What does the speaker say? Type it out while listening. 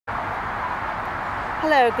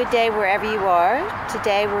Hello, good day wherever you are.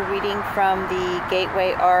 Today we're reading from the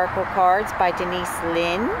Gateway Oracle cards by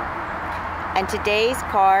Linn. And today's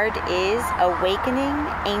card is Awakening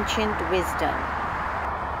Ancient Wisdom.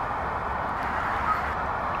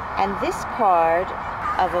 And this card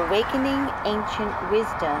of Awakening Ancient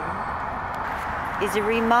Wisdom is a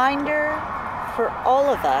reminder for all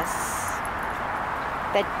of us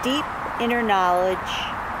that deep inner knowledge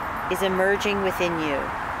is emerging within you.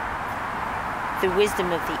 The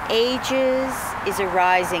wisdom of the ages is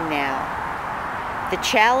arising now. The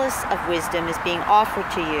chalice of wisdom is being offered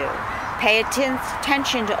to you. Pay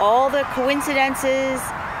attention to all the coincidences,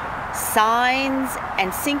 signs, and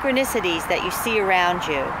synchronicities that you see around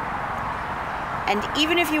you. And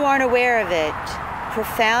even if you aren't aware of it,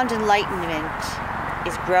 profound enlightenment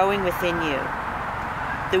is growing within you.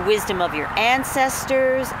 The wisdom of your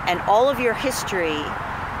ancestors and all of your history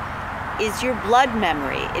is your blood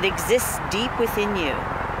memory. It exists deep within you.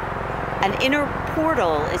 An inner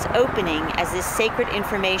portal is opening as this sacred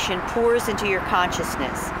information pours into your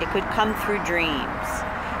consciousness. It could come through dreams.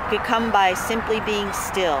 It could come by simply being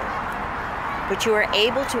still. But you are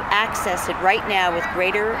able to access it right now with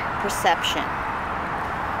greater perception.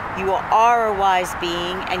 You are a wise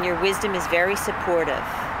being and your wisdom is very supportive.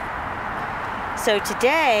 So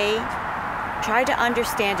today, try to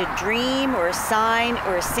understand a dream or a sign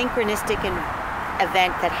or a synchronistic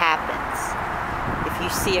event that happens. If you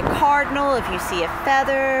see a cardinal, if you see a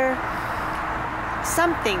feather,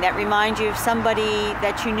 something that reminds you of somebody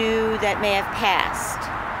that you knew that may have passed,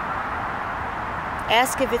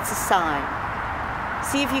 ask if it's a sign.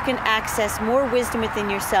 See if you can access more wisdom within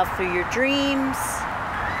yourself through your dreams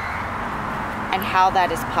and how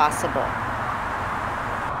that is possible.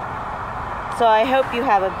 So I hope you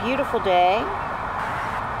have a beautiful day,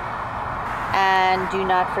 and do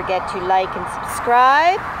not forget to like and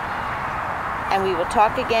subscribe, and we will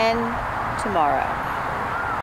talk again tomorrow.